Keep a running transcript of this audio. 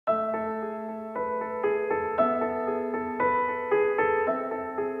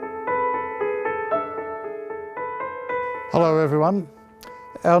Hello everyone.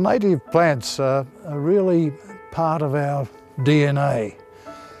 Our native plants are really part of our DNA.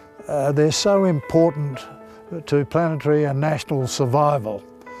 They're so important to planetary and national survival.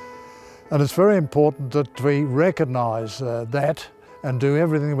 And it's very important that we recognise that and do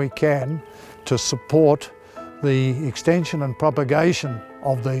everything we can to support the extension and propagation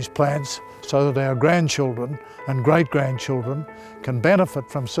of these plants so that our grandchildren and great-grandchildren can benefit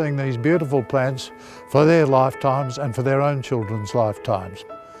from seeing these beautiful plants for their lifetimes and for their own children's lifetimes.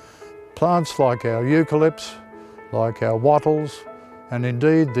 Plants like our eucalypts, like our wattles, and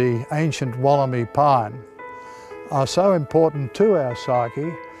indeed the ancient Wollemi pine are so important to our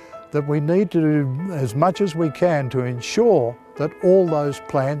psyche that we need to do as much as we can to ensure that all those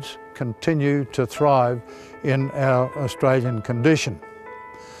plants continue to thrive in our Australian condition.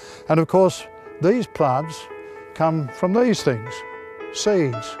 And of course, these plants come from these things,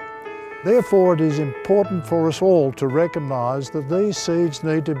 seeds. Therefore, it is important for us all to recognise that these seeds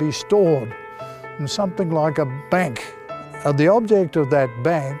need to be stored in something like a bank. The object of that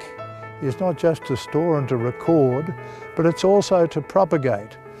bank is not just to store and to record, but it's also to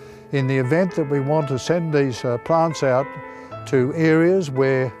propagate. In the event that we want to send these plants out to areas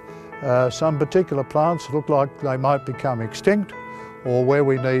where some particular plants look like they might become extinct, or where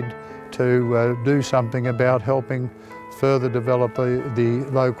we need to do something about helping further develop the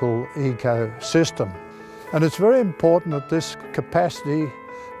local ecosystem. And it's very important that this capacity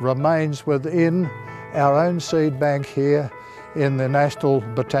remains within our own seed bank here in the National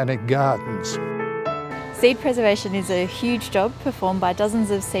Botanic Gardens. Seed preservation is a huge job performed by dozens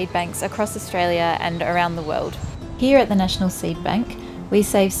of seed banks across Australia and around the world. Here at the National Seed Bank, we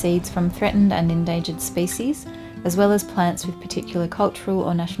save seeds from threatened and endangered species, as well as plants with particular cultural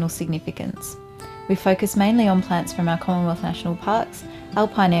or national significance. We focus mainly on plants from our Commonwealth national parks,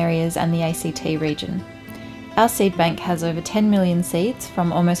 alpine areas and the ACT region. Our seed bank has over 10 million seeds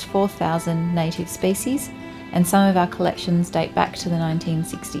from almost 4,000 native species, and some of our collections date back to the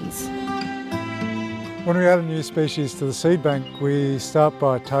 1960s. When we add a new species to the seed bank, we start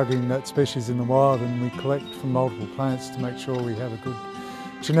by targeting that species in the wild, and we collect from multiple plants to make sure we have a good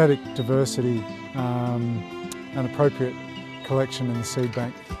genetic diversity and appropriate collection in the seed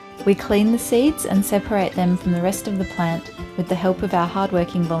bank. We clean the seeds and separate them from the rest of the plant with the help of our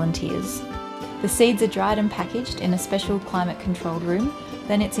hard-working volunteers. The seeds are dried and packaged in a special climate-controlled room.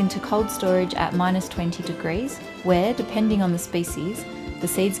 Then it's into cold storage at -20 degrees, where, depending on the species, the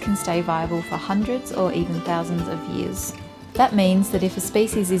seeds can stay viable for hundreds or even thousands of years. That means that if a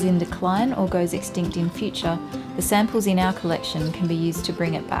species is in decline or goes extinct in future, the samples in our collection can be used to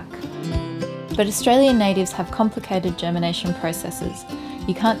bring it back. But Australian natives have complicated germination processes.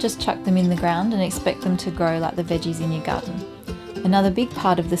 You can't just chuck them in the ground and expect them to grow like the veggies in your garden. Another big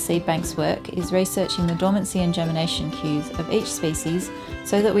part of the seed bank's work is researching the dormancy and germination cues of each species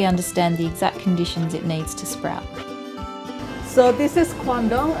so that we understand the exact conditions it needs to sprout. So this is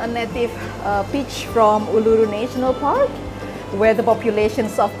Kwandong, a native peach from Uluru National Park, where the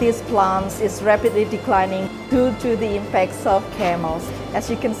populations of these plants is rapidly declining due to the impacts of camels. As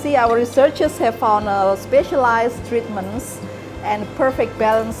you can see, our researchers have found specialized treatments and perfect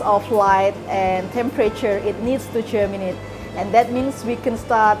balance of light and temperature it needs to germinate. And that means we can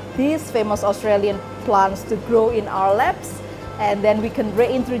start these famous Australian plants to grow in our labs, and then we can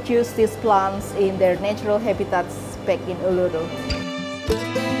reintroduce these plants in their natural habitats back in Uluru.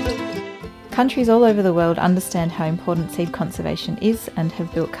 Countries all over the world understand how important seed conservation is and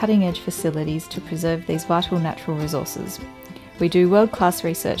have built cutting-edge facilities to preserve these vital natural resources. We do world-class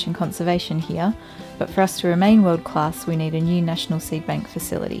research and conservation here, but for us to remain world-class, we need a new National Seed Bank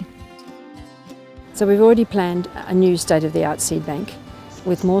facility. So we've already planned a new state-of-the-art seed bank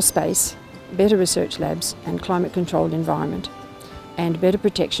with more space, better research labs and climate-controlled environment, and better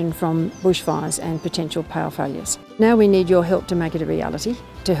protection from bushfires and potential power failures. Now we need your help to make it a reality,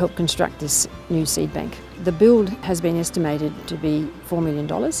 to help construct this new seed bank. The build has been estimated to be $4 million,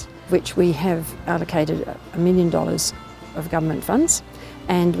 which we have allocated $1 million of government funds,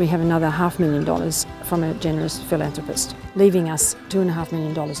 and we have another $500,000 from a generous philanthropist, leaving us $2.5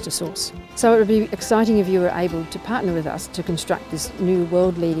 million to source. So it would be exciting if you were able to partner with us to construct this new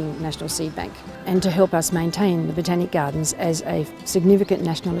world-leading national seed bank and to help us maintain the Botanic Gardens as a significant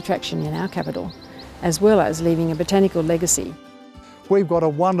national attraction in our capital, as well as leaving a botanical legacy. We've got a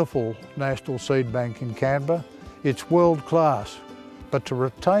wonderful national seed bank in Canberra. It's world class, but to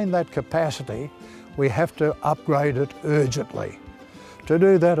retain that capacity, we have to upgrade it urgently. To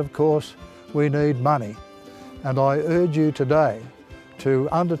do that, of course, we need money. And I urge you today to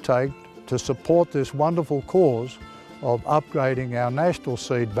undertake to support this wonderful cause of upgrading our national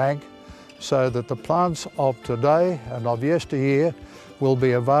seed bank so that the plants of today and of yesteryear will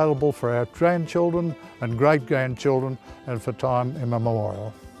be available for our grandchildren and great-grandchildren and for time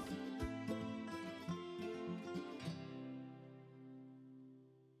immemorial.